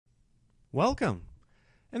Welcome!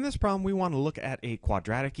 In this problem, we want to look at a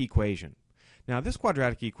quadratic equation. Now, this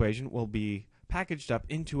quadratic equation will be packaged up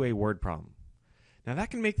into a word problem. Now, that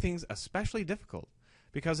can make things especially difficult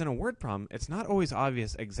because in a word problem, it's not always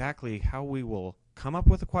obvious exactly how we will come up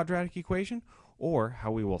with a quadratic equation or how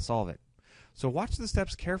we will solve it. So watch the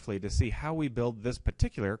steps carefully to see how we build this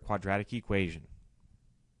particular quadratic equation.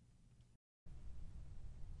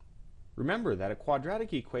 Remember that a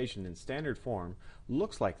quadratic equation in standard form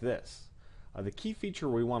looks like this. The key feature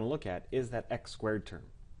we want to look at is that x squared term.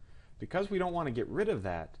 Because we don't want to get rid of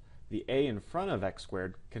that, the a in front of x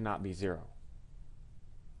squared cannot be 0.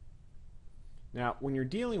 Now, when you're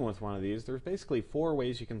dealing with one of these, there's basically 4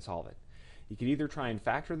 ways you can solve it. You could either try and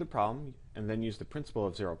factor the problem and then use the principle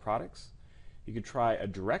of zero products. You could try a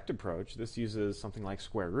direct approach. This uses something like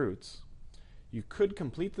square roots. You could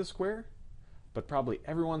complete the square, but probably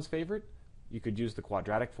everyone's favorite, you could use the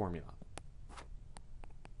quadratic formula.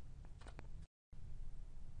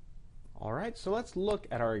 Alright, so let's look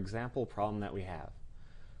at our example problem that we have.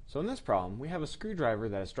 So in this problem, we have a screwdriver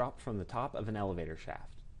that is dropped from the top of an elevator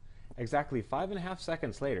shaft. Exactly 5.5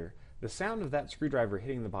 seconds later, the sound of that screwdriver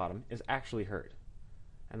hitting the bottom is actually heard.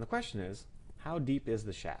 And the question is, how deep is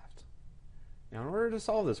the shaft? Now, in order to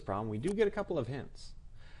solve this problem, we do get a couple of hints.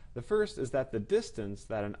 The first is that the distance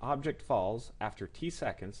that an object falls after t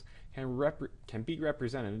seconds can be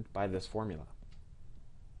represented by this formula.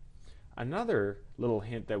 Another little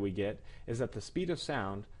hint that we get is that the speed of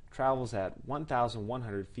sound travels at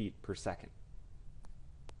 1,100 feet per second.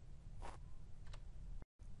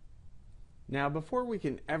 Now, before we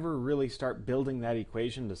can ever really start building that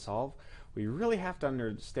equation to solve, we really have to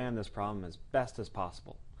understand this problem as best as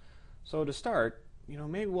possible. So to start,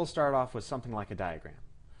 maybe we'll start off with something like a diagram.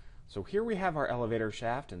 So here we have our elevator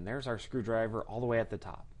shaft, and there's our screwdriver all the way at the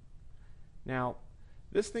top. Now,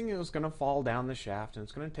 this thing is going to fall down the shaft, and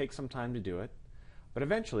it's going to take some time to do it, but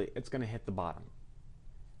eventually it's going to hit the bottom.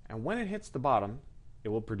 And when it hits the bottom, it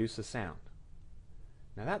will produce a sound.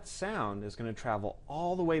 Now that sound is going to travel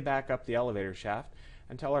all the way back up the elevator shaft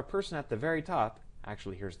until our person at the very top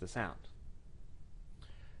actually hears the sound.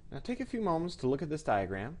 Now take a few moments to look at this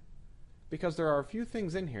diagram, because there are a few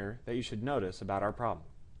things in here that you should notice about our problem.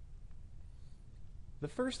 The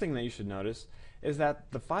first thing that you should notice is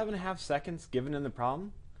that the 5.5 seconds given in the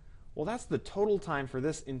problem, well, that's the total time for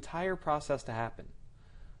this entire process to happen.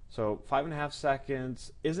 So 5.5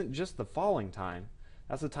 seconds isn't just the falling time,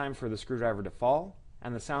 that's the time for the screwdriver to fall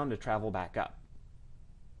and the sound to travel back up.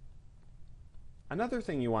 Another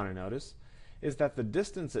thing you want to notice is that the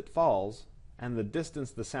distance it falls and the distance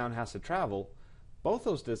the sound has to travel, both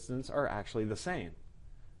those distances are actually the same.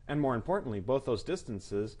 And more importantly, both those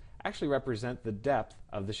distances actually represent the depth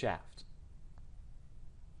of the shaft.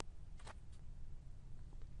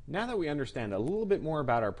 Now that we understand a little bit more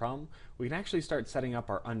about our problem, we can actually start setting up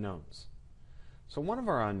our unknowns. So one of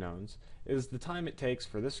our unknowns is the time it takes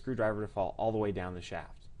for this screwdriver to fall all the way down the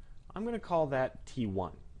shaft. I'm going to call that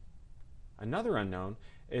T1. Another unknown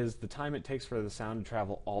is the time it takes for the sound to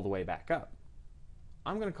travel all the way back up.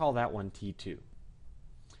 I'm going to call that one T2.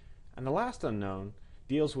 And the last unknown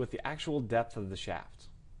deals with the actual depth of the shaft.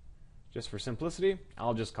 Just for simplicity,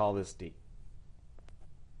 I'll just call this D.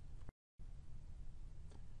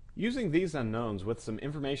 Using these unknowns with some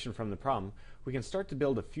information from the problem, we can start to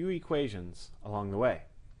build a few equations along the way.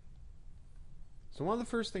 So one of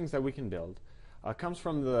the first things that we can build comes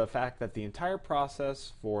from the fact that the entire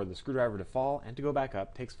process for the screwdriver to fall and to go back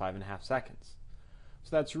up takes 5.5 seconds. So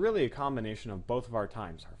that's really a combination of both of our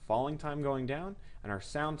times, our falling time going down and our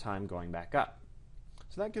sound time going back up.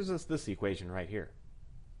 So that gives us this equation right here.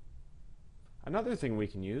 Another thing we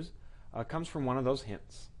can use comes from one of those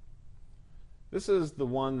hints. This is the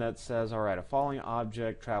one that says, alright, a falling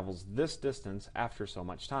object travels this distance after so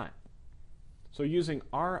much time. So using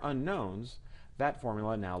our unknowns, that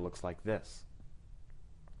formula now looks like this.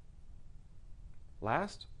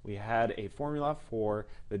 Last, we had a formula for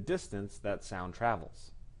the distance that sound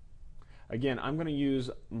travels. Again, I'm going to use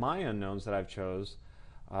my unknowns that I've chose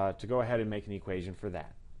to go ahead and make an equation for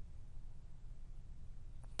that.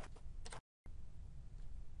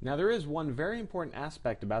 Now there is one very important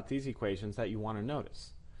aspect about these equations that you want to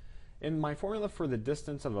notice. In my formula for the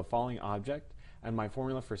distance of a falling object and my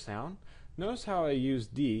formula for sound, notice how I use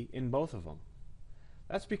D in both of them.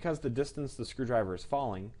 That's because the distance the screwdriver is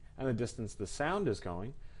falling and the distance the sound is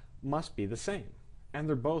going must be the same, and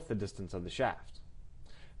they're both the distance of the shaft.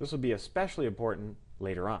 This will be especially important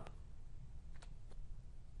later on.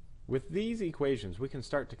 With these equations, we can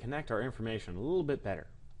start to connect our information a little bit better.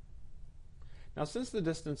 Now, since the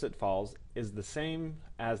distance it falls is the same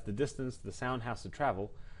as the distance the sound has to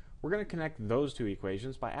travel, we're going to connect those two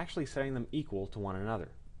equations by actually setting them equal to one another.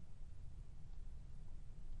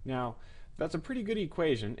 Now, that's a pretty good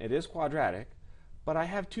equation. It is quadratic, but I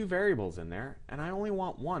have two variables in there, and I only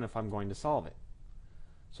want one if I'm going to solve it.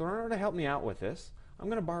 So in order to help me out with this, I'm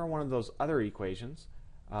going to borrow one of those other equations,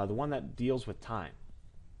 the one that deals with time.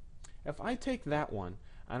 If I take that one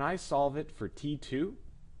and I solve it for t2,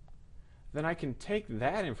 then I can take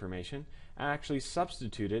that information and actually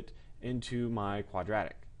substitute it into my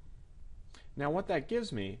quadratic. Now what that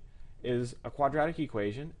gives me is a quadratic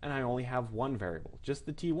equation, and I only have one variable, just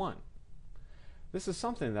the t1. This is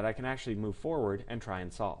something that I can actually move forward and try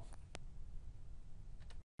and solve.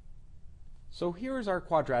 So here is our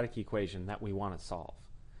quadratic equation that we want to solve.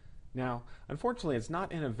 Now, unfortunately, it's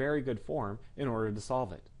not in a very good form in order to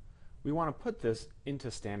solve it. We want to put this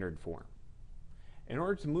into standard form. In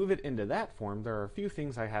order to move it into that form, there are a few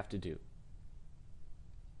things I have to do.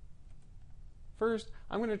 First,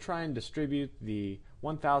 I'm going to try and distribute the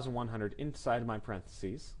 1,100 inside my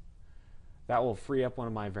parentheses. That will free up one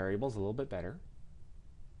of my variables a little bit better.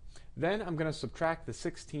 Then I'm going to subtract the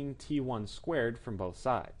 16t1 squared from both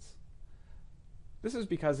sides. This is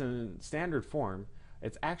because in standard form,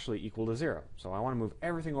 it's actually equal to 0. So I want to move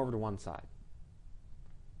everything over to one side.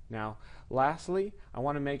 Now, lastly, I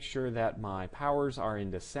want to make sure that my powers are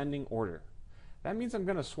in descending order. That means I'm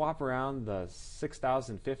going to swap around the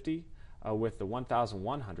 6,050 with the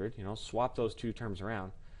 1,100, swap those two terms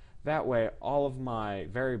around. That way, all of my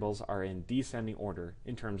variables are in descending order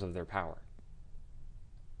in terms of their power.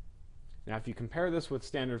 Now, if you compare this with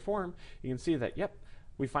standard form, you can see that, yep,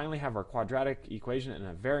 we finally have our quadratic equation in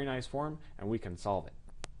a very nice form, and we can solve it.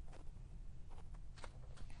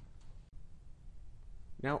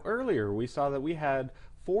 Now, earlier we saw that we had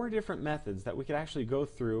 4 different methods that we could actually go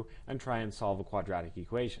through and try and solve a quadratic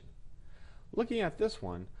equation. Looking at this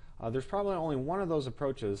one, there's probably only one of those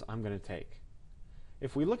approaches I'm going to take.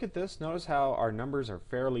 If we look at this, notice how our numbers are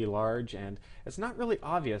fairly large, and it's not really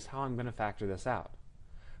obvious how I'm going to factor this out.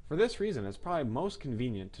 For this reason, it's probably most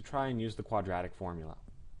convenient to try and use the quadratic formula.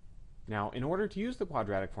 Now, in order to use the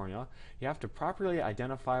quadratic formula, you have to properly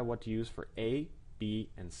identify what to use for a,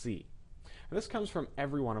 b, and c. And this comes from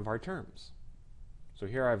every one of our terms. So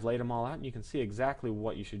here I've laid them all out, and you can see exactly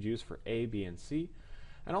what you should use for a, b, and c.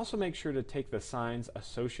 And also make sure to take the signs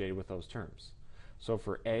associated with those terms. So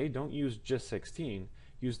for a, don't use just 16.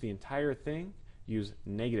 Use the entire thing. Use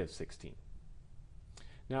negative 16.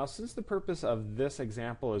 Now, since the purpose of this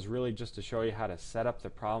example is really just to show you how to set up the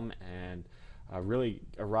problem and really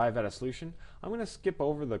arrive at a solution, I'm going to skip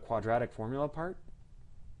over the quadratic formula part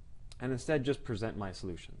and instead just present my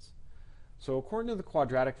solutions. So according to the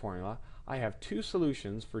quadratic formula, I have 2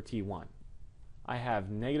 solutions for t1. I have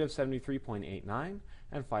negative 73.89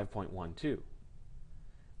 and 5.12.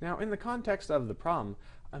 Now, in the context of the problem,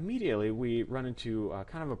 immediately we run into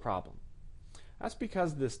kind of a problem. That's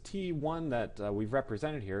because this t1 that we've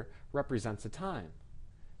represented here represents a time.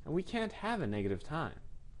 And we can't have a negative time.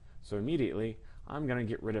 So immediately, I'm going to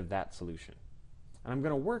get rid of that solution. And I'm going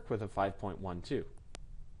to work with a 5.12.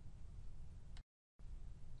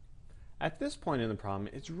 At this point in the problem,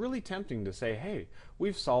 it's really tempting to say, hey,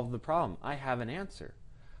 we've solved the problem. I have an answer.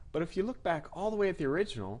 But if you look back all the way at the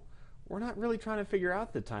original, we're not really trying to figure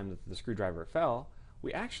out the time that the screwdriver fell.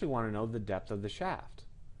 We actually want to know the depth of the shaft.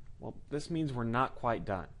 Well, this means we're not quite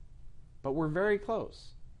done. But we're very close.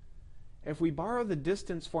 If we borrow the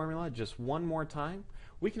distance formula just one more time,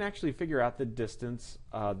 we can actually figure out the distance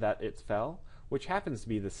that it fell, which happens to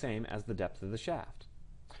be the same as the depth of the shaft.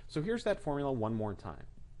 So here's that formula one more time.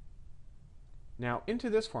 Now, into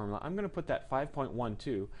this formula, I'm going to put that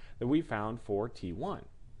 5.12 that we found for t1.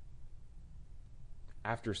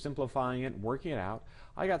 After simplifying it and working it out,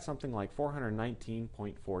 I got something like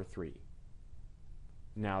 419.43.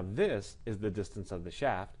 Now this is the distance of the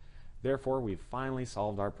shaft, therefore we've finally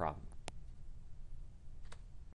solved our problem.